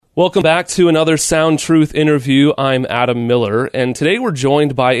Welcome back to another Sound Truth interview. I'm Adam Miller, and today we're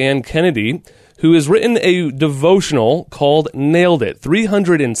joined by Ann Kennedy, who has written a devotional called Nailed It,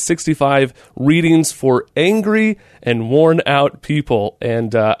 365 Readings for Angry and Worn Out People.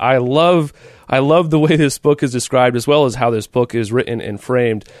 And I love the way this book is described, as well as how this book is written and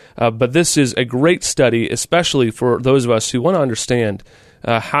framed. But this is a great study, especially for those of us who want to understand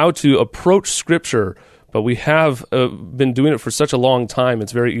how to approach Scripture. But we have been doing it for such a long time,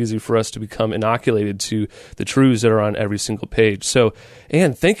 it's very easy for us to become inoculated to the truths that are on every single page. So,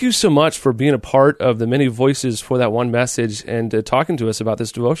 Ann, thank you so much for being a part of the many voices for that one message and talking to us about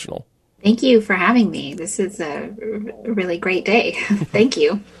this devotional. Thank you for having me. This is a really great day. Thank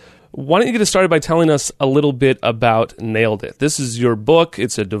you. Why don't you get us started by telling us a little bit about Nailed It? This is your book.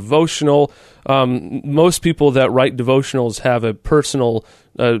 It's a devotional. Most people that write devotionals have a personal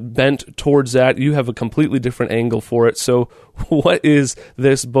bent towards that. You have a completely different angle for it. So what is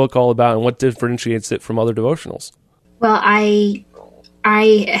this book all about, and what differentiates it from other devotionals? Well, I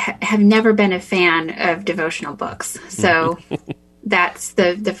have never been a fan of devotional books. So that's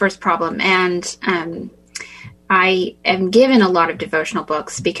the first problem. And I am given a lot of devotional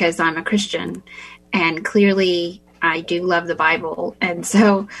books because I'm a Christian, and clearly I do love the Bible. And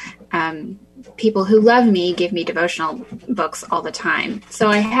so people who love me give me devotional books all the time. So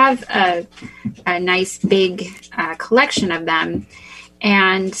I have a nice big collection of them.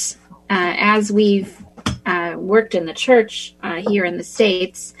 And as we've worked in the church here in the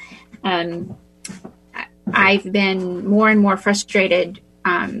States, I've been more and more frustrated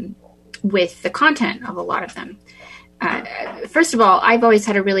with the content of a lot of them. First of all, I've always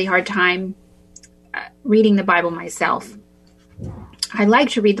had a really hard time reading the Bible myself. I like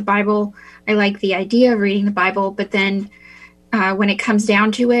to read the Bible. I like the idea of reading the Bible, but then when it comes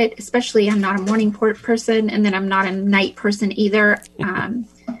down to it, especially I'm not a morning person, and then I'm not a night person either. I'm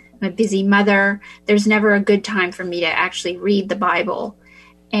a busy mother. There's never a good time for me to actually read the Bible.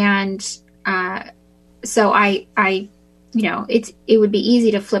 And so I it would be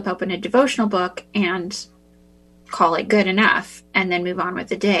easy to flip open a devotional book and call it good enough and then move on with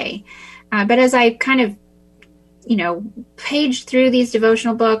the day. But as I kind of, paged through these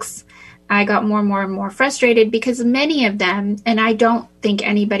devotional books, I got more and more frustrated because many of them, and I don't think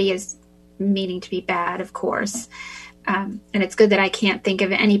anybody is meaning to be bad, of course. And it's good that I can't think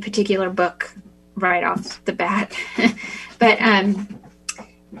of any particular book right off the bat. But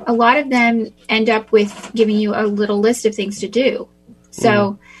a lot of them end up with giving you a little list of things to do.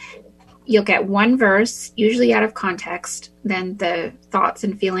 So you'll get one verse, usually out of context, then the thoughts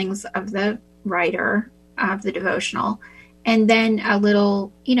and feelings of the writer of the devotional, and then a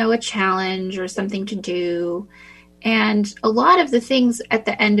little, a challenge or something to do. And a lot of the things at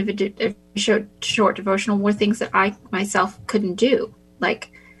the end of a short devotional were things that I myself couldn't do,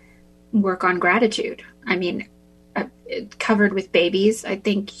 like work on gratitude. I mean, covered with babies. I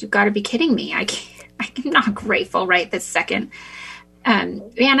think you've got to be kidding me. I'm not grateful right this second.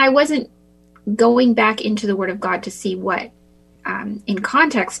 And I wasn't going back into the Word of God to see what, in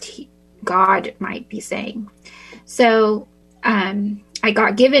context, God might be saying. So I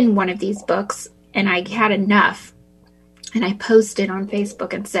got given one of these books, and I had enough. And I posted on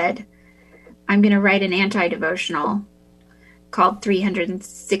Facebook and said, I'm going to write an anti-devotional called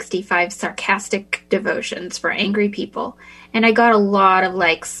 365 Sarcastic Devotions for Angry People. And I got a lot of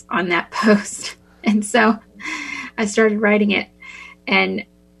likes on that post. And so I started writing it. And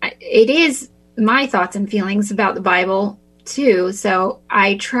it is my thoughts and feelings about the Bible, too. So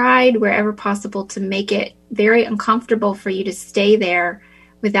I tried wherever possible to make it very uncomfortable for you to stay there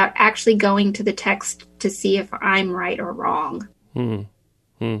without actually going to the text to see if I'm right or wrong.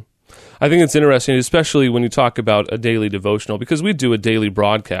 I think it's interesting, especially when you talk about a daily devotional, because we do a daily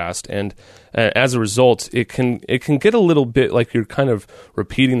broadcast, and as a result, it can get a little bit like you're kind of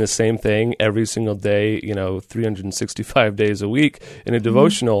repeating the same thing every single day, 365 days a week. In a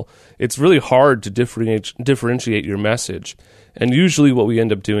devotional, it's really hard to differentiate your message. And usually what we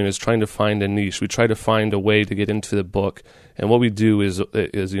end up doing is trying to find a niche. We try to find a way to get into the book. And what we do is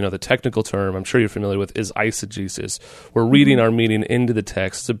the technical term I'm sure you're familiar with is eisegesis. We're reading our meaning into the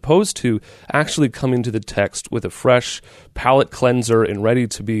text as opposed to actually coming to the text with a fresh palate cleanser and ready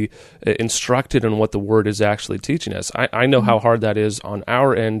to be instructed on what the Word is actually teaching us. I know how hard that is on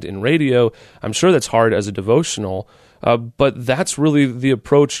our end in radio. I'm sure that's hard as a devotional, but that's really the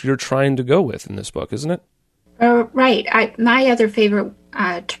approach you're trying to go with in this book, isn't it? Right. My other favorite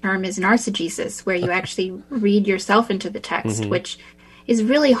term is narcigesis, where you actually read yourself into the text, which is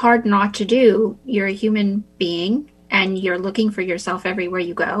really hard not to do. You're a human being, and you're looking for yourself everywhere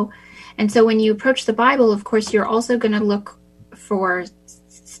you go. And so when you approach the Bible, of course, you're also going to look for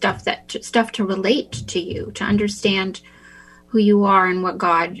stuff to relate to you, to understand who you are and what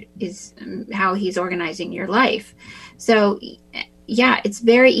God is, how he's organizing your life. So yeah, it's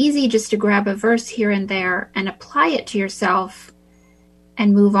very easy just to grab a verse here and there and apply it to yourself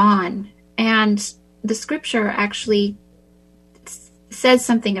and move on. And the scripture actually says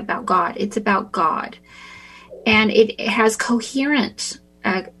something about God. It's about God. And it has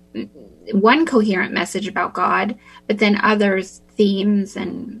one coherent message about God, but then others, themes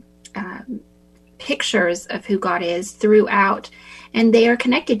and pictures of who God is throughout, and they are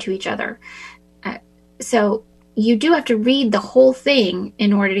connected to each other. So you do have to read the whole thing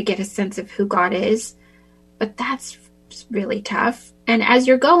in order to get a sense of who God is, but that's really tough. And as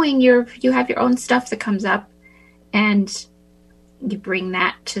you're going, you have your own stuff that comes up, and you bring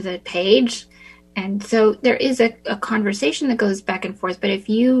that to the page. And so there is a conversation that goes back and forth, but if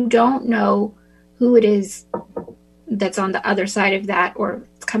you don't know who it is that's on the other side of that or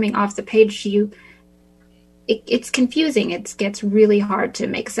it's coming off the page, it's confusing. It gets really hard to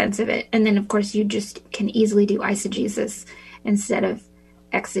make sense of it. And then, of course, you just can easily do eisegesis instead of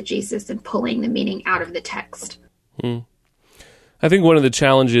exegesis and pulling the meaning out of the text. I think one of the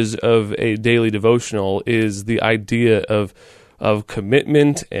challenges of a daily devotional is the idea of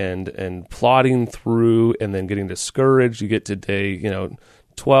commitment and plodding through and then getting discouraged. You get to day,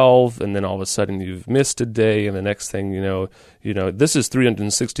 12, and then all of a sudden you've missed a day, and the next thing you know, this is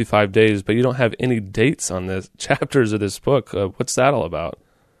 365 days, but you don't have any dates on the chapters of this book. What's that all about?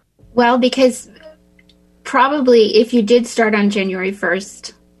 Well, because probably if you did start on January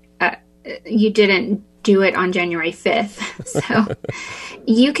 1st, you didn't do it on January 5th. So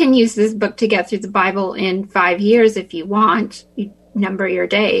you can use this book to get through the Bible in 5 years if you want. You number your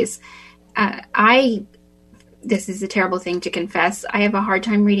days. This is a terrible thing to confess. I have a hard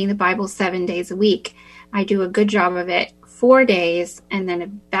time reading the Bible 7 days a week. I do a good job of it 4 days, and then a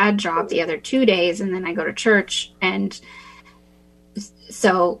bad job the other 2 days, and then I go to church. And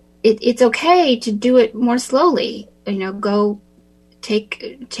so it's okay to do it more slowly. Go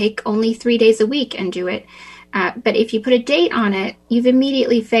take only 3 days a week and do it. But if you put a date on it, you've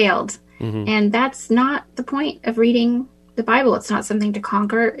immediately failed. Mm-hmm. And that's not the point of reading the Bible. It's not something to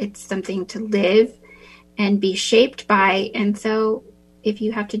conquer. It's something to live and be shaped by. And so if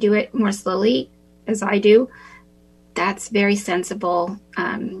you have to do it more slowly, as I do, that's very sensible.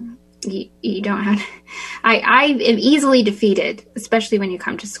 You don't have I am easily defeated, especially when you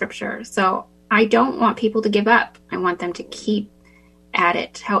come to scripture. So I don't want people to give up. I want them to keep at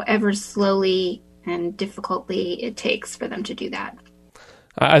it, however slowly and difficultly it takes for them to do that.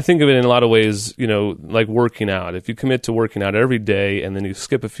 I think of it in a lot of ways, like working out. If you commit to working out every day and then you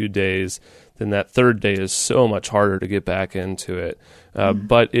skip a few days, then that third day is so much harder to get back into it.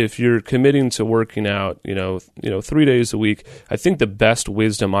 But if you're committing to working out, 3 days a week, I think the best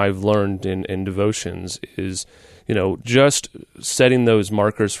wisdom I've learned in devotions is, just setting those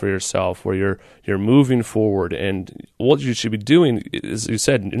markers for yourself where you're moving forward. And what you should be doing, as you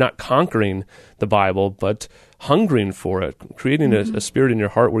said, you're not conquering the Bible, but hungering for it, creating a spirit in your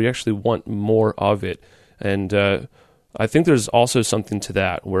heart where you actually want more of it. And I think there's also something to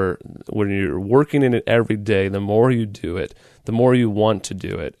that, where when you're working in it every day, the more you do it, the more you want to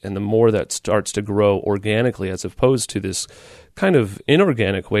do it, and the more that starts to grow organically as opposed to this kind of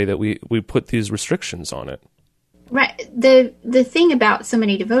inorganic way that we put these restrictions on it. Right. The thing about so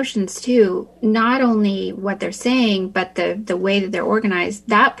many devotions, too, not only what they're saying, but the way that they're organized,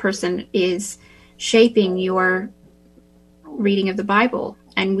 that person is shaping your reading of the Bible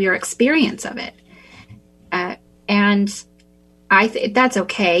and your experience of it. And that's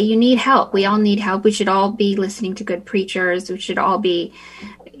okay. You need help. We all need help. We should all be listening to good preachers. We should all be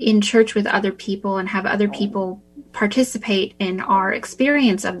in church with other people and have other people participate in our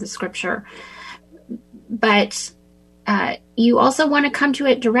experience of the scripture. But you also want to come to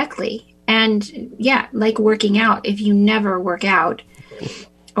it directly. And yeah, like working out, if you never work out,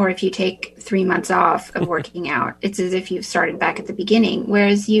 or if you take 3 months off of working out, it's as if you've started back at the beginning.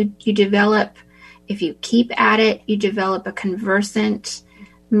 Whereas you develop, if you keep at it, you develop a conversant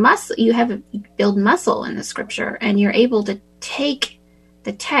muscle. You build muscle in the scripture, and you're able to take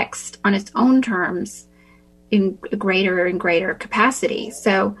the text on its own terms in greater and greater capacity.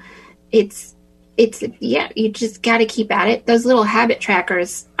 So it's you just got to keep at it. Those little habit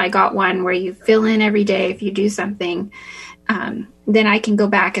trackers, I got one where you fill in every day if you do something. Then I can go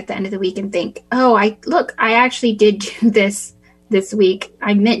back at the end of the week and think, I actually did do this week.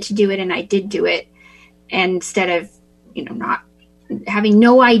 I meant to do it and I did do it. And instead of, not having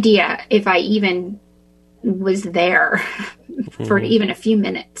no idea if I even was there for even a few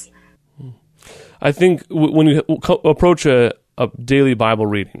minutes. I think when you approach a a daily Bible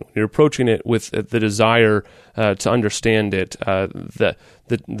reading, you're approaching it with the desire to understand it, the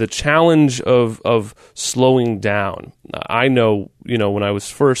challenge of slowing down. I know, when I was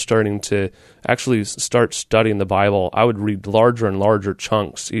first starting to actually start studying the Bible, I would read larger and larger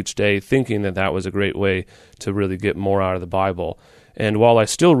chunks each day, thinking that was a great way to really get more out of the Bible. And while I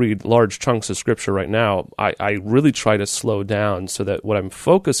still read large chunks of Scripture right now, I really try to slow down so that what I'm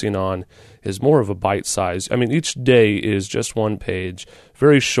focusing on is more of a bite size. I mean, each day is just one page,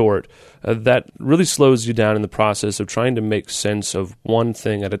 very short. That really slows you down in the process of trying to make sense of one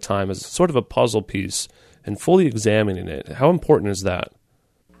thing at a time as sort of a puzzle piece and fully examining it. How important is that?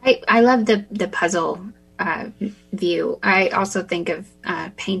 I love the puzzle view. I also think of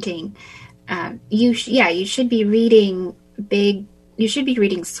painting. You should be reading you should be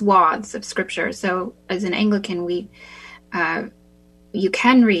reading swaths of Scripture. So as an Anglican, you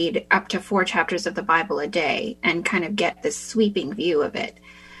can read up to 4 chapters of the Bible a day and kind of get this sweeping view of it.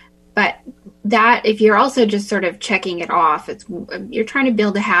 But that, if you're also just sort of checking it off, you're trying to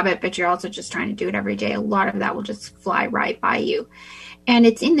build a habit, but you're also just trying to do it every day. A lot of that will just fly right by you. And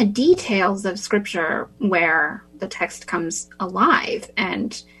it's in the details of Scripture where the text comes alive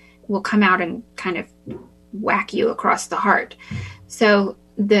and will come out and kind of whack you across the heart. So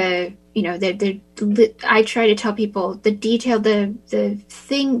I try to tell people the detail, the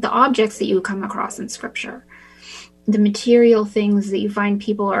objects that you come across in Scripture, the material things that you find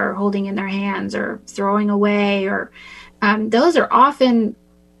people are holding in their hands or throwing away, or those are often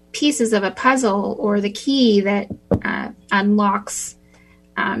pieces of a puzzle or the key that unlocks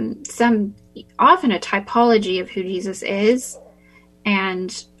often a typology of who Jesus is.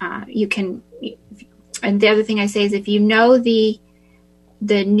 And and the other thing I say is, if you know the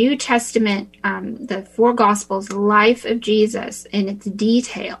New Testament, the 4 Gospels, life of Jesus in its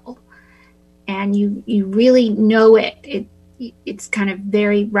detail, and you really know it's kind of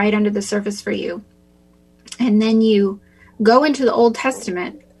very right under the surface for you. And then you go into the Old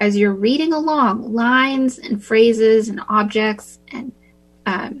Testament as you're reading along, lines and phrases and objects and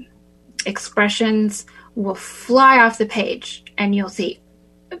expressions will fly off the page, and you'll see,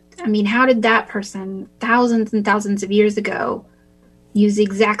 how did that person thousands and thousands of years ago use the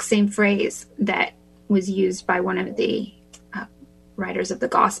exact same phrase that was used by one of the writers of the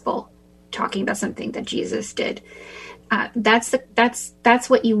gospel talking about something that Jesus did? That's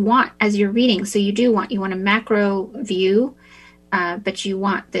what you want as you're reading. So you want a macro view, but you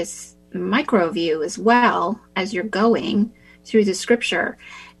want this micro view as well as you're going through the Scripture.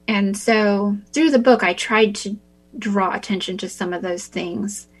 And so through the book, I tried to draw attention to some of those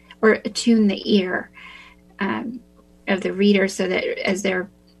things, or attune the ear of the reader, so that as they're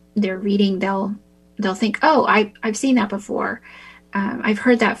reading, they'll think, oh, I've seen that before. I've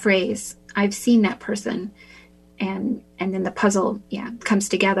heard that phrase. I've seen that person. And then the puzzle, comes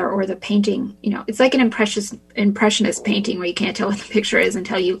together, or the painting, it's like an impressionist painting where you can't tell what the picture is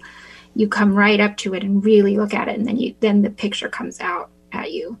until you come right up to it and really look at it. And then the picture comes out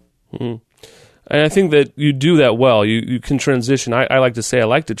at you. Mm-hmm. And I think that you do that well. You can transition. I like to say I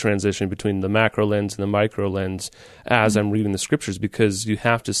like to transition between the macro lens and the micro lens as I'm reading the Scriptures, because you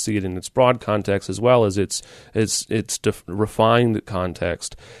have to see it in its broad context as well as its refined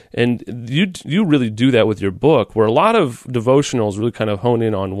context. And you really do that with your book, where a lot of devotionals really kind of hone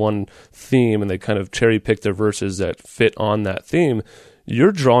in on one theme and they kind of cherry pick their verses that fit on that theme.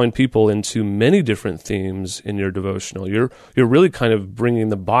 You're drawing people into many different themes in your devotional. You're really kind of bringing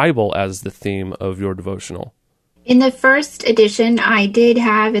the Bible as the theme of your devotional. In the first edition, I did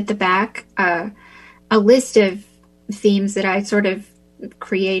have at the back a list of themes that I sort of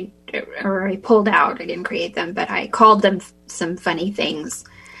I pulled out. I didn't create them, but I called them some funny things.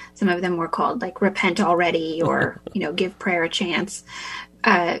 Some of them were called like repent already, or, give prayer a chance.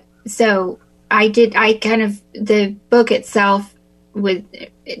 So the book itself, with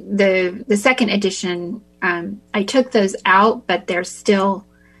the second edition, I took those out, but they're still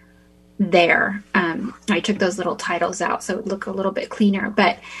there. I took those little titles out so it would look a little bit cleaner.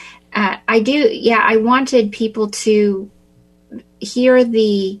 But I wanted people to hear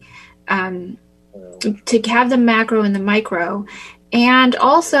to have the macro and the micro. And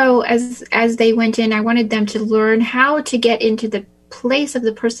also, as they went in, I wanted them to learn how to get into the place of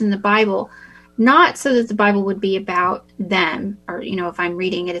the person in the Bible. Not so that the Bible would be about them, or, if I'm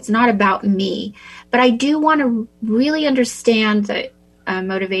reading it, it's not about me. But I do want to really understand the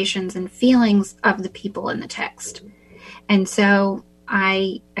motivations and feelings of the people in the text. And so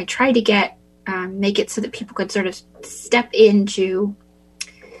I tried to make it so that people could sort of step into,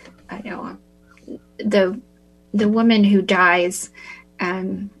 the woman who dies,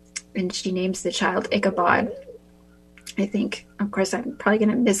 and she names the child Ichabod, I think. of course, I'm probably going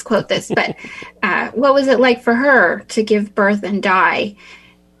to misquote this, but what was it like for her to give birth and die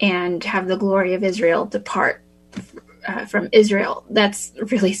and have the glory of Israel depart from Israel? That's a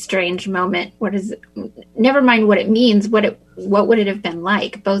really strange moment. What is it? Never mind what it means. What would it have been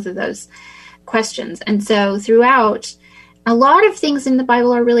like? Both of those questions. And so throughout, a lot of things in the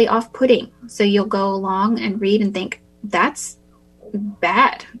Bible are really off-putting. So you'll go along and read and think, that's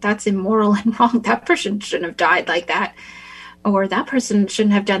bad. That's immoral and wrong. That person shouldn't have died like that. Or that person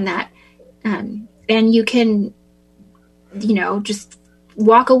shouldn't have done that. And you can, just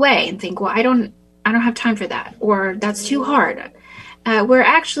walk away and think, well, I don't have time for that. Or that's too hard. Where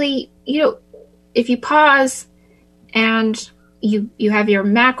actually, if you pause and you have your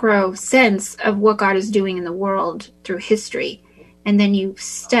macro sense of what God is doing in the world through history, and then you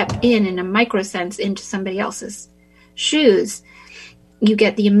step in a micro sense into somebody else's shoes, you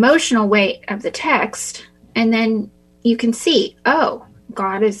get the emotional weight of the text, and then you can see, oh,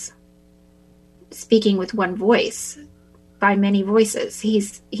 God is speaking with one voice by many voices.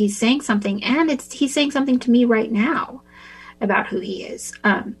 He's saying something, and he's saying something to me right now about who he is.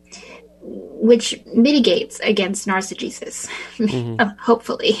 Which mitigates against narcissism,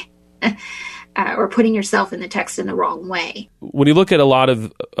 hopefully, or putting yourself in the text in the wrong way. When you look at a lot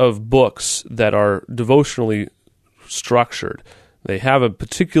of books that are devotionally structured, they have a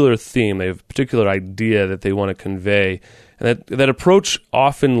particular theme, they have a particular idea that they want to convey, and that approach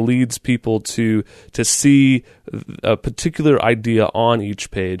often leads people to see a particular idea on each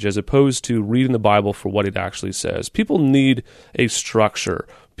page as opposed to reading the Bible for what it actually says. People need a structure.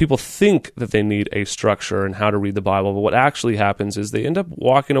 People think that they need a structure and how to read the Bible, but what actually happens is they end up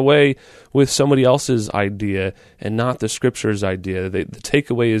walking away with somebody else's idea and not the Scripture's idea. The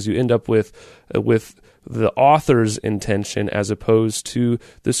takeaway is you end up with the author's intention as opposed to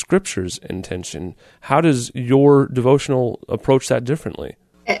the Scripture's intention. How does your devotional approach that differently?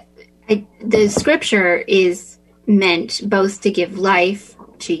 The Scripture is meant both to give life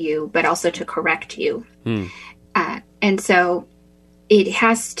to you, but also to correct you. And so it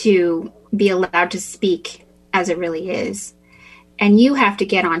has to be allowed to speak as it really is. And you have to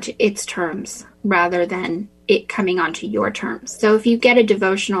get onto its terms rather than it coming onto your terms. So if you get a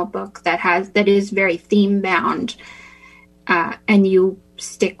devotional book that is very theme bound, and you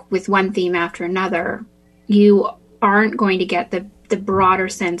stick with one theme after another, you aren't going to get the broader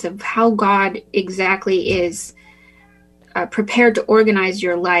sense of how God exactly is prepared to organize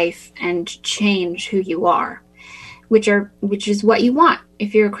your life and change who you are. Which is what you want.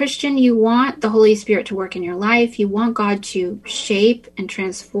 If you're a Christian, you want the Holy Spirit to work in your life. You want God to shape and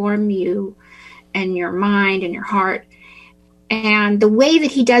transform you and your mind and your heart. And the way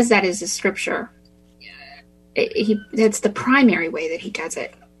that he does that is the Scripture. That's the primary way that he does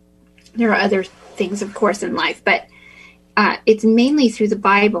it. There are other things, of course, in life, but it's mainly through the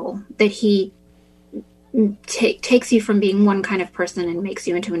Bible that he takes you from being one kind of person and makes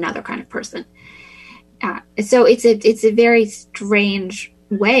you into another kind of person. So it's a very strange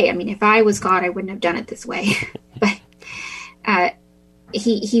way. I mean, if I was God, I wouldn't have done it this way. But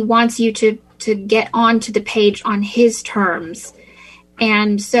he wants you to get onto the page on his terms.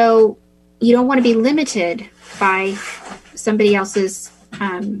 And so you don't want to be limited by somebody else's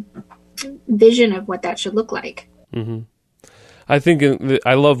vision of what that should look like. Mm-hmm. I think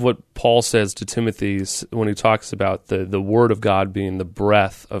I love what Paul says to Timothy when he talks about the Word of God being the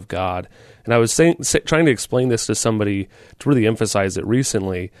breath of God. And I was trying to explain this to somebody to really emphasize it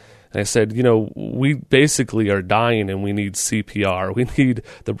recently. And I said, we basically are dying and we need CPR. We need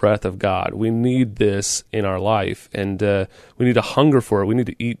the breath of God. We need this in our life. And we need to hunger for it. We need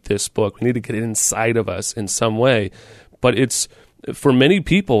to eat this book. We need to get it inside of us in some way. But for many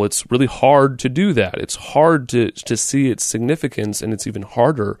people, it's really hard to do that. It's hard to see its significance, and it's even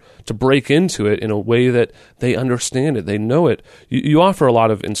harder to break into it in a way that they understand it, they know it. You offer a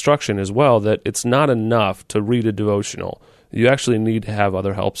lot of instruction as well, that it's not enough to read a devotional. You actually need to have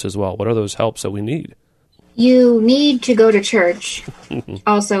other helps as well. What are those helps that we need? You need to go to church.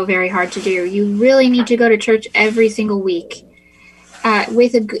 Also very hard to do. You really need to go to church every single week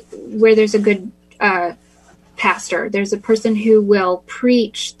where there's a good pastor. There's a person who will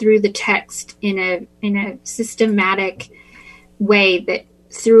preach through the text in a systematic way that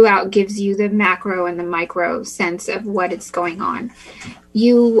throughout gives you the macro and the micro sense of what is going on.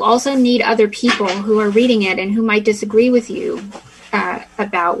 You also need other people who are reading it and who might disagree with you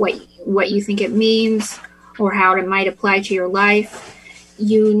about what you think it means or how it might apply to your life.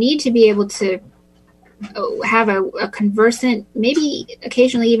 You need to be able to have a conversant, maybe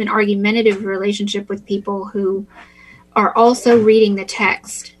occasionally even argumentative relationship with people who are also reading the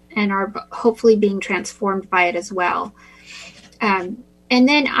text and are hopefully being transformed by it as well. And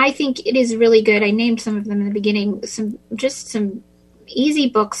then I think it is really good. I named some of them in the beginning, some easy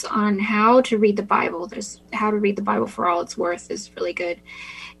books on how to read the Bible. There's How to Read the Bible for All It's Worth is really good.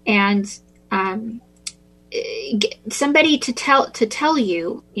 And somebody to tell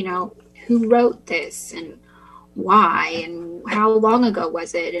you, who wrote this and why and how long ago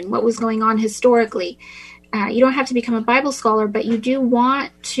was it and what was going on historically. You don't have to become a Bible scholar, but you do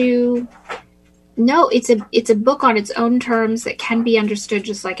want to know it's a book on its own terms that can be understood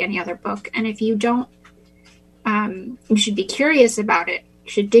just like any other book. And if you don't, you should be curious about it.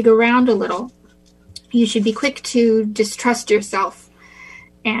 You should dig around a little. You should be quick to distrust yourself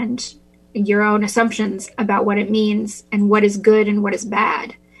and your own assumptions about what it means and what is good and what is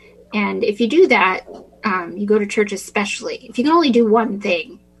bad. And if you do that, you go to church especially. If you can only do one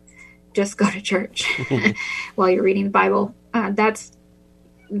thing, just go to church while you're reading the Bible. That's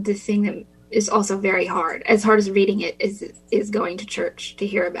the thing that is also very hard. As hard as reading it is going to church to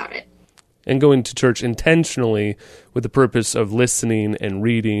hear about it. And going to church intentionally with the purpose of listening and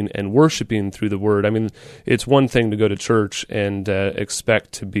reading and worshiping through the Word. I mean, it's one thing to go to church and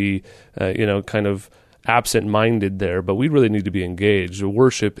expect to be, kind of absent-minded there, but we really need to be engaged.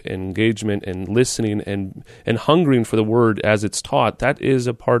 Worship, engagement, and listening and hungering for the Word as it's taught, that is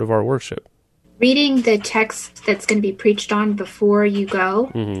a part of our worship. Reading the text that's going to be preached on before you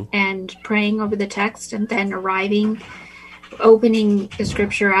go and praying over the text and then opening the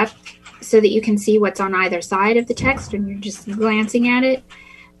scripture up so that you can see what's on either side of the text and you're just glancing at it,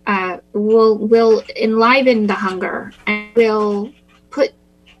 will enliven the hunger and will put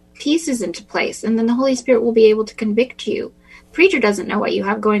pieces into place. And then the Holy Spirit will be able to convict you. The preacher doesn't know what you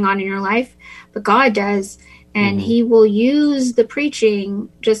have going on in your life, but God does. And he will use the preaching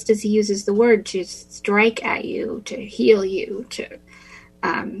just as he uses the word to strike at you, to heal you, to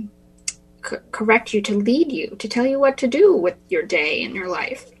correct you, to lead you, to tell you what to do with your day and your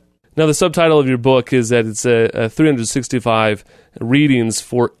life. Now, the subtitle of your book is that it's a 365 readings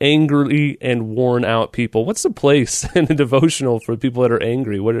for angry and worn out people. What's the place in a devotional for people that are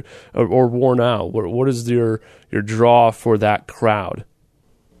angry or worn out? What is your draw for that crowd?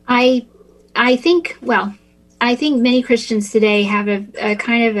 I think many Christians today have a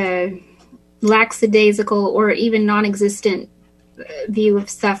kind of a lackadaisical or even non-existent view of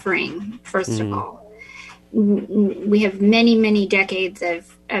suffering, first of all. We have many, many decades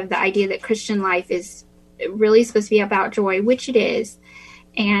of the idea that Christian life is really supposed to be about joy, which it is,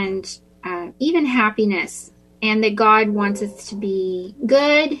 and even happiness, and that God wants us to be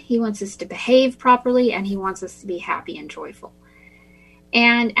good, he wants us to behave properly, and he wants us to be happy and joyful.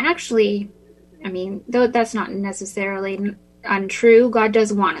 And actually, though that's not necessarily untrue, God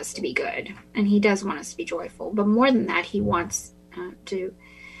does want us to be good, and he does want us to be joyful. But more than that, he wants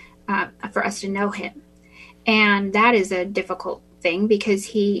for us to know him. And that is a difficult thing because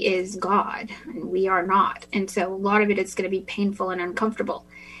he is God and we are not. And so a lot of it is going to be painful and uncomfortable.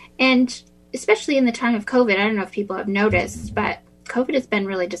 And especially in the time of COVID, I don't know if people have noticed, but COVID has been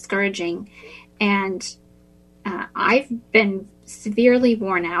really discouraging. And I've been severely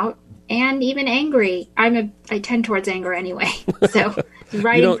worn out and even angry. I tend towards anger anyway. So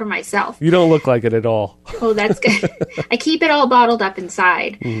writing for myself. You don't look like it at all. Oh, that's good. I keep it all bottled up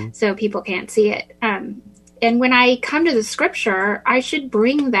inside so people can't see it. And when I come to the scripture, I should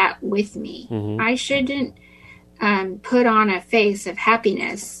bring that with me. I shouldn't put on a face of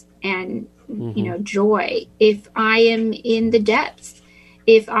happiness and joy if I am in the depths,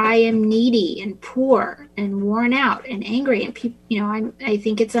 if I am needy and poor and worn out and angry and I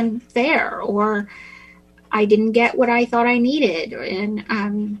think it's unfair, or I didn't get what I thought I needed,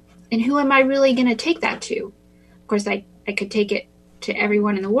 and who am I really going to take that to? Of course, I could take it to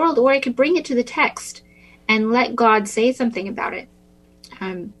everyone in the world, or I could bring it to the text and let God say something about it.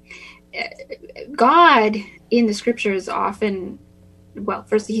 God in the scriptures often,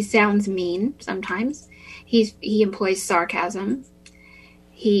 first he sounds mean sometimes. He employs sarcasm.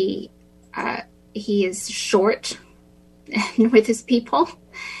 He is short with his people,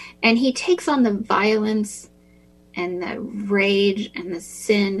 and he takes on the violence and the rage and the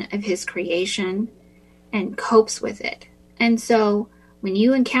sin of his creation and copes with it. And so when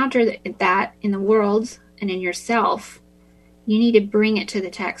you encounter that in the world and in yourself, you need to bring it to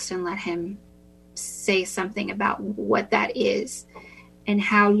the text and let him say something about what that is and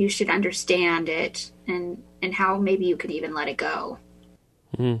how you should understand it and how maybe you could even let it go.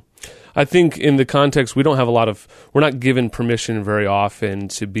 I think in the context, we're not given permission very often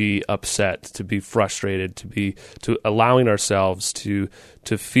to be upset, to be frustrated, to allowing ourselves to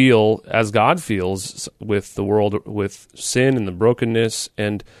feel as God feels with the world, with sin and the brokenness.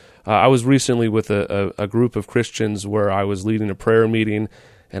 And I was recently with a group of Christians where I was leading a prayer meeting,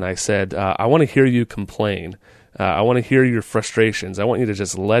 and I said, I want to hear you complain. I want to hear your frustrations. I want you to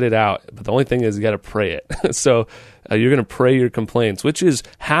just let it out. But the only thing is you got to pray it. So you're going to pray your complaints, which is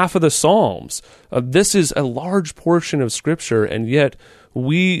half of the Psalms. This is a large portion of Scripture, and yet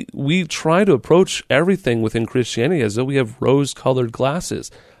we try to approach everything within Christianity as though we have rose-colored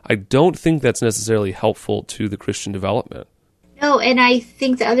glasses. I don't think that's necessarily helpful to the Christian development. No, and I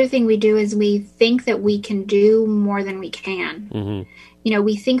think the other thing we do is we think that we can do more than we can. Mm-hmm.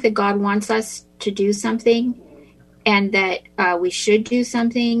 We think that God wants us to do something, and that we should do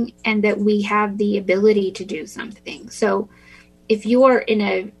something, and that we have the ability to do something. So if you're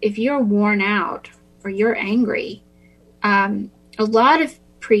worn out or you're angry, a lot of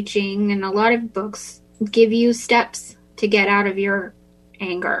preaching and a lot of books give you steps to get out of your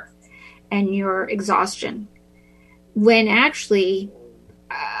anger and your exhaustion. When actually,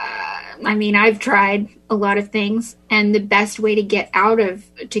 I've tried a lot of things, and the best way to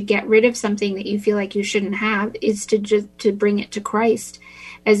get rid of something that you feel like you shouldn't have is to bring it to Christ,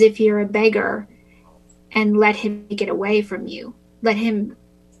 as if you're a beggar, and let him take it away from you. Let him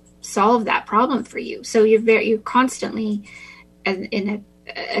solve that problem for you. So you're constantly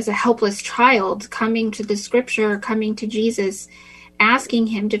as a helpless child coming to the Scripture, coming to Jesus, asking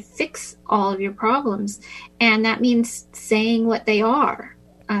him to fix all of your problems. And that means saying what they are,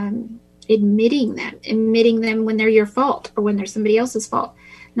 admitting them when they're your fault or when they're somebody else's fault,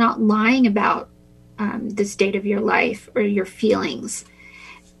 not lying about the state of your life or your feelings.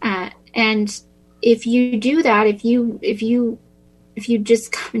 And if you do that, if you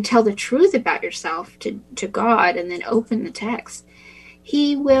just come and tell the truth about yourself to God and then open the text,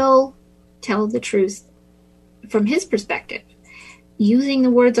 he will tell the truth from his perspective, using the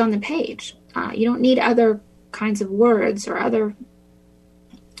words on the page. You don't need other kinds of words or other.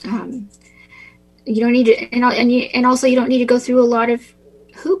 You don't need to, and also you don't need to go through a lot of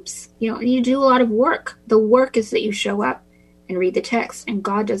hoops. You don't need to do a lot of work. The work is that you show up and read the text, and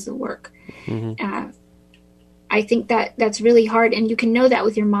God does the work. Mm-hmm. I think that's really hard, and you can know that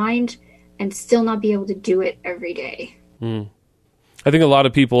with your mind and still not be able to do it every day. Mm. I think a lot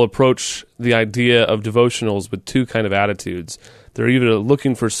of people approach the idea of devotionals with two kind of attitudes. They're either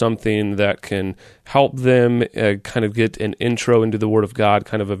looking for something that can help them kind of get an intro into the Word of God,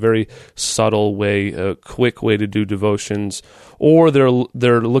 kind of a very subtle way, a quick way to do devotions, or they're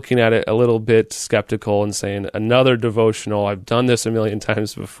looking at it a little bit skeptical and saying, another devotional, I've done this a million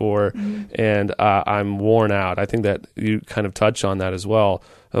times before, and I'm worn out. I think that you kind of touch on that as well.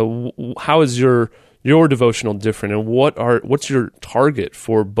 How is your devotional different, and what's your target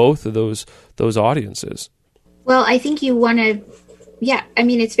for both of those audiences? Well, I think you want to,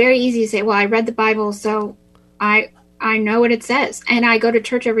 it's very easy to say, well, I read the Bible, so I know what it says. And I go to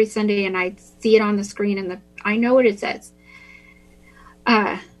church every Sunday and I see it on the screen and I know what it says.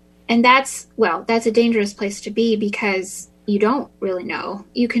 And that's a dangerous place to be, because you don't really know.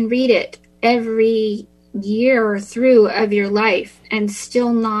 You can read it every year through of your life and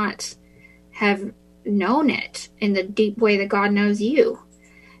still not have known it in the deep way that God knows you.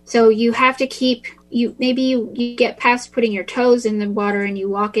 So you have to you get past putting your toes in the water and you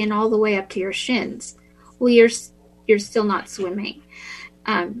walk in all the way up to your shins. Well, you're still not swimming.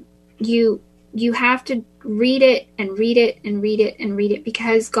 You have to read it and read it and read it and read it,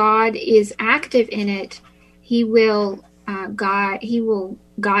 because God is active in it. He will guide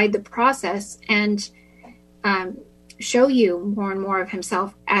the process and show you more and more of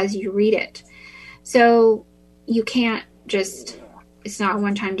himself as you read it. So you can't it's not a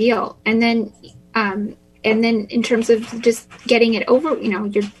one-time deal. And then in terms of just getting it over,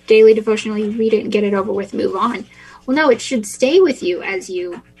 your daily devotional, you read it and get it over with, move on. Well, no, it should stay with you as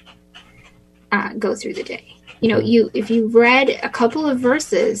you go through the day. If you read a couple of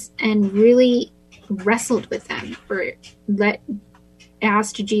verses and really wrestled with them, or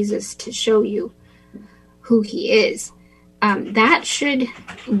asked Jesus to show you who he is, that should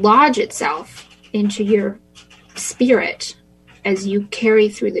lodge itself into your spirit as you carry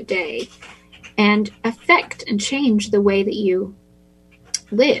through the day and affect and change the way that you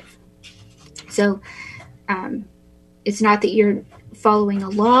live. So it's not that you're following a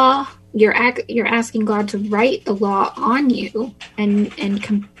law. You're asking God to write the law on you and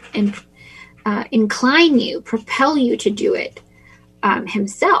incline you, propel you to do it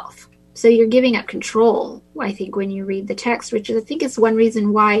himself. So you're giving up control, I think, when you read the text, which I think is one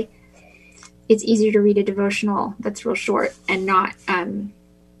reason why it's easier to read a devotional that's real short and not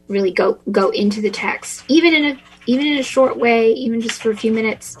really go into the text, even in a short way, even just for a few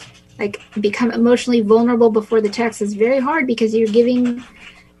minutes. Like, become emotionally vulnerable before the text is very hard, because you're giving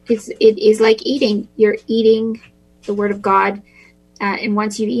it is like eating. You're eating the Word of God, and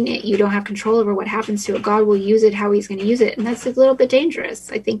once you've eaten it, you don't have control over what happens to it. God will use it how He's going to use it, and that's a little bit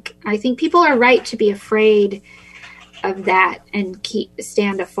dangerous. I think people are right to be afraid of that and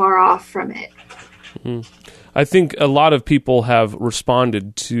stand afar off from it. Mm-hmm. I think a lot of people have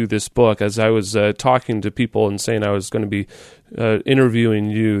responded to this book. As I was talking to people and saying I was going to be interviewing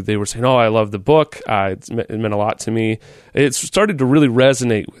you, they were saying, "Oh, I love the book. It meant a lot to me." It's started to really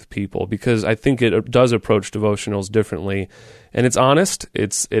resonate with people because I think it does approach devotionals differently, and it's honest.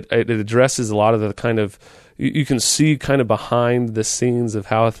 It addresses a lot of the kind of, you can see kind of behind the scenes of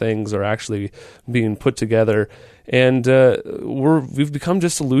how things are actually being put together. And we've become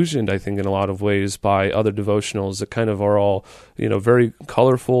disillusioned, I think, in a lot of ways by other devotionals that kind of are all, very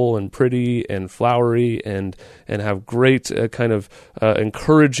colorful and pretty and flowery and have great kind of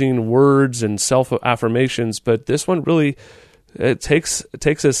encouraging words and self-affirmations. But this one really takes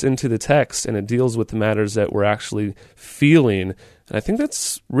us into the text, and it deals with the matters that we're actually feeling. And I think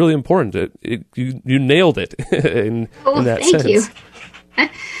that's really important. You nailed it in that sense. Thank you.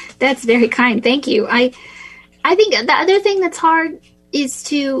 That's very kind. Thank you. I think the other thing that's hard is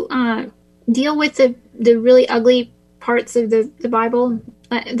to deal with the really ugly parts of the Bible.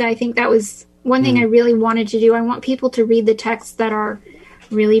 I think that was one thing I really wanted to do. I want people to read the texts that are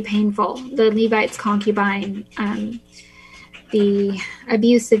really painful. The Levite's concubine, the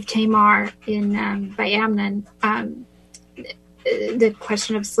abuse of Tamar by Amnon, the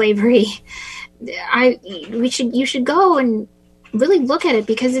question of slavery. You should go and really look at it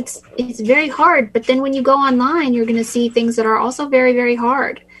because it's very hard. But then when you go online, you're going to see things that are also very, very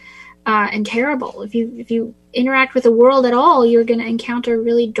hard and terrible. If you interact with the world at all, you're going to encounter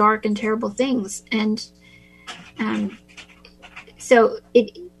really dark and terrible things. And so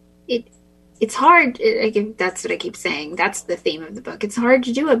it's hard. That's what I keep saying. That's the theme of the book. It's hard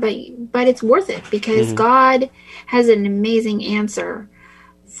to do it, but it's worth it because God has an amazing answer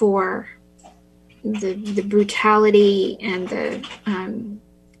for the brutality and the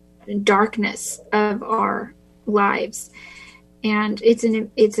darkness of our lives, and it's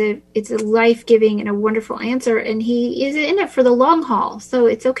a life-giving and a wonderful answer, and He is in it for the long haul. So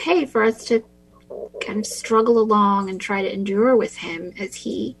it's okay for us to kind of struggle along and try to endure with Him as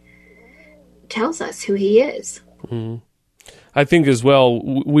He tells us who He is. Mm-hmm. I think as well,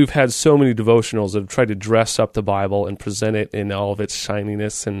 we've had so many devotionals that have tried to dress up the Bible and present it in all of its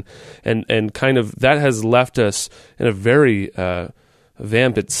shininess, and kind of that has left us in a very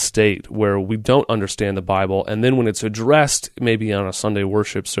vampant state where we don't understand the Bible, and then when it's addressed maybe on a Sunday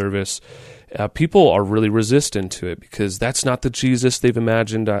worship service, people are really resistant to it because that's not the Jesus they've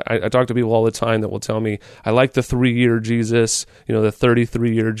imagined. I talk to people all the time that will tell me, I like the 3-year Jesus, the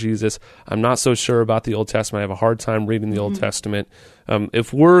 33-year Jesus. I'm not so sure about the Old Testament. I have a hard time reading the Old Testament.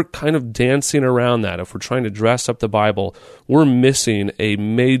 If we're kind of dancing around that, if we're trying to dress up the Bible, we're missing a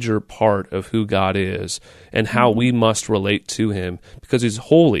major part of who God is and how we must relate to Him, because He's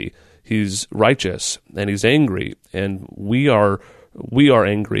holy, He's righteous, and He's angry, and we are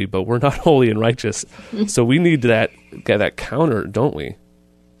angry, but we're not holy and righteous. So we need that counter, don't we?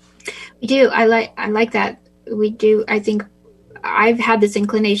 We do. I like that. We do. I think I've had this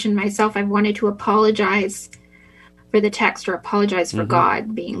inclination myself. I've wanted to apologize for the text or apologize for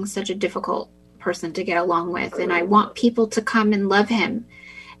God being such a difficult person to get along with. And I want people to come and love Him.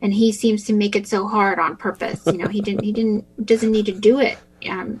 And He seems to make it so hard on purpose. He doesn't need to do it.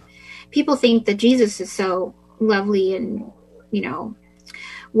 People think that Jesus is so lovely and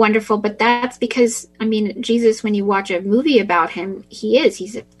wonderful, but that's because, Jesus, when you watch a movie about Him,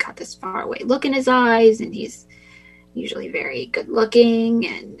 he's got this far away look in his eyes, and he's usually very good looking,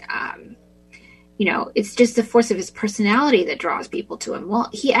 and it's just the force of His personality that draws people to Him. Well,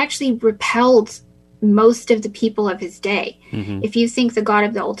 He actually repelled most of the people of His day. If you think the God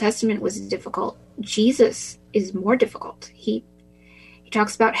of the Old Testament was difficult, Jesus is more difficult. He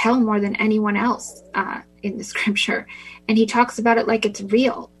talks about hell more than anyone else in the Scripture, and He talks about it like it's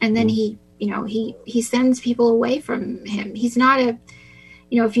real. And then He sends people away from Him. He's not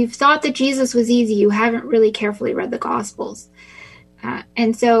if you've thought that Jesus was easy, you haven't really carefully read the Gospels.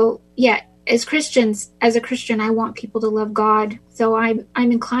 And so, as a Christian, I want people to love God. So I'm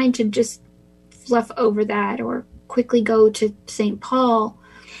inclined to just fluff over that or quickly go to St. Paul,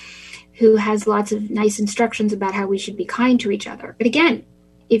 who has lots of nice instructions about how we should be kind to each other. But again,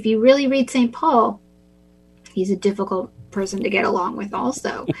 if you really read St. Paul, he's a difficult person to get along with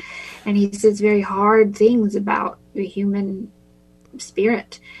also. And he says very hard things about the human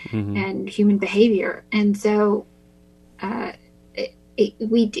spirit and human behavior. And so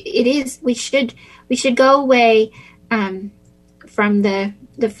we should go away from the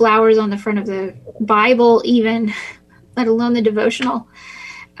the flowers on the front of the Bible, even, let alone the devotional,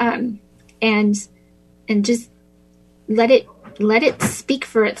 and just let it speak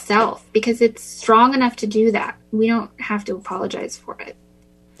for itself, because it's strong enough to do that. We don't have to apologize for it.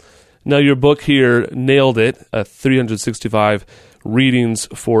 Now, your book here, Nailed It, 365 Readings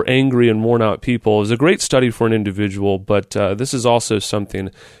for Angry and Worn Out People, is a great study for an individual, but this is also something,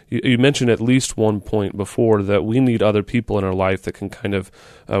 you mentioned at least one point before, that we need other people in our life that can kind of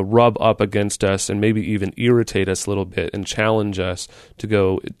rub up against us and maybe even irritate us a little bit and challenge us to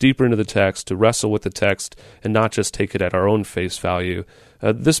go deeper into the text, to wrestle with the text, and not just take it at our own face value.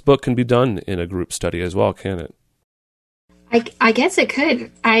 This book can be done in a group study as well, can it? I guess it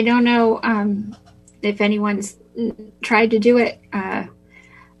could. I don't know if anyone's tried to do it.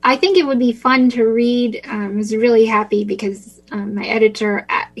 I think it would be fun to read. I was really happy because my editor,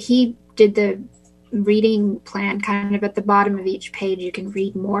 he did the reading plan kind of at the bottom of each page. You can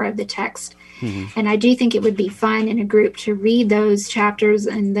read more of the text. Mm-hmm. And I do think it would be fun in a group to read those chapters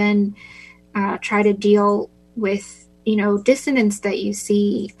and then try to deal with dissonance that you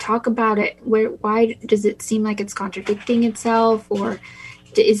see, talk about it. Why does it seem like it's contradicting itself? Or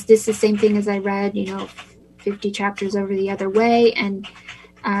is this the same thing as I read, 50 chapters over the other way? And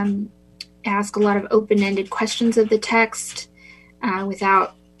ask a lot of open-ended questions of the text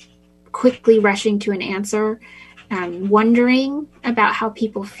without quickly rushing to an answer, wondering about how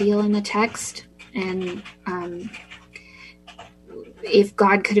people feel in the text, and if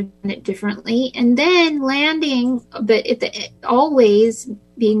God could have done it differently, and then landing, but always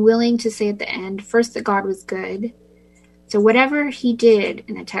being willing to say at the end, first, that God was good. So whatever he did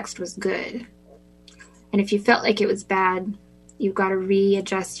in the text was good. And if you felt like it was bad, you've got to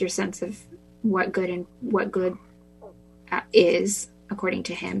readjust your sense of what good is according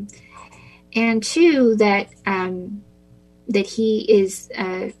to him. And two, that he is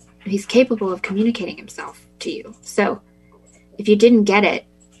he's capable of communicating himself to you. So if you didn't get it,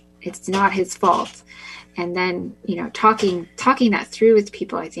 it's not his fault. And then, talking that through with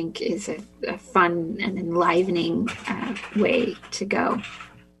people, I think, is a fun and enlivening way to go.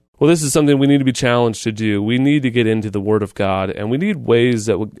 Well, this is something we need to be challenged to do. We need to get into the Word of God, and we need ways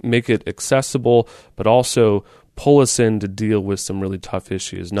that will make it accessible, but also pull us in to deal with some really tough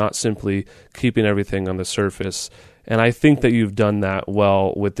issues, not simply keeping everything on the surface. And I think that you've done that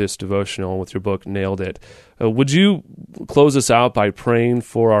well with this devotional, with your book, Nailed It. Would you close us out by praying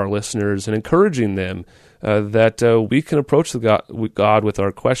for our listeners and encouraging them that we can approach God with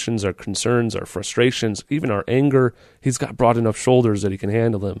our questions, our concerns, our frustrations, even our anger? He's got broad enough shoulders that he can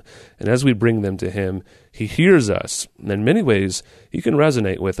handle them. And as we bring them to him, he hears us. And in many ways, he can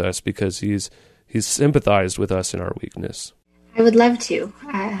resonate with us because he's sympathized with us in our weakness. I would love to.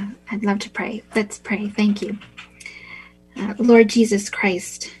 I'd love to pray. Let's pray. Thank you. Lord Jesus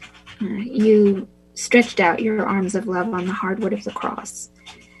Christ, you stretched out your arms of love on the hardwood of the cross,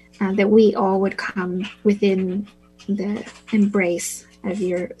 that we all would come within the embrace of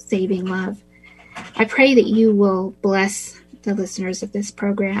your saving love. I pray that you will bless the listeners of this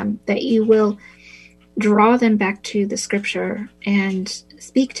program, that you will draw them back to the scripture and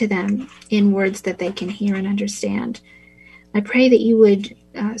speak to them in words that they can hear and understand. I pray that you would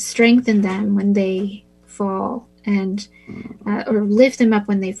strengthen them when they fall, and or lift them up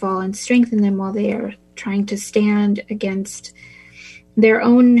when they fall, and strengthen them while they are trying to stand against their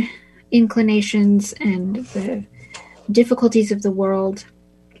own inclinations and the difficulties of the world.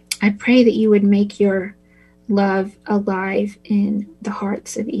 I pray that you would make your love alive in the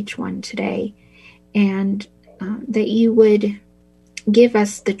hearts of each one today, and that you would give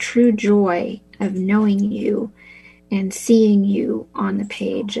us the true joy of knowing you and seeing you on the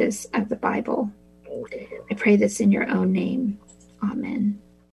pages of the Bible. I pray this in your own name. Amen.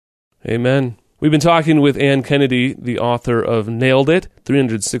 Amen. We've been talking with Ann Kennedy, the author of Nailed It,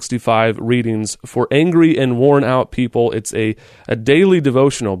 365 Readings for Angry and Worn Out People. It's a daily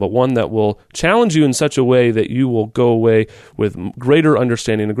devotional, but one that will challenge you in such a way that you will go away with greater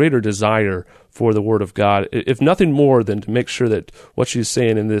understanding, a greater desire for the Word of God, if nothing more than to make sure that what she's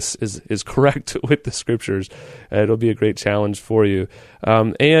saying in this is correct with the Scriptures. It'll be a great challenge for you.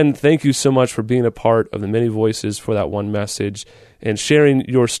 Ann, thank you so much for being a part of the many voices for that one message and sharing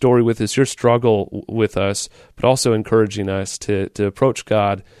your story with us, your struggle with us, but also encouraging us to approach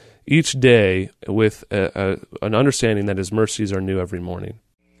God each day with an understanding that His mercies are new every morning.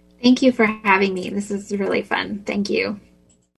 Thank you for having me. This is really fun. Thank you.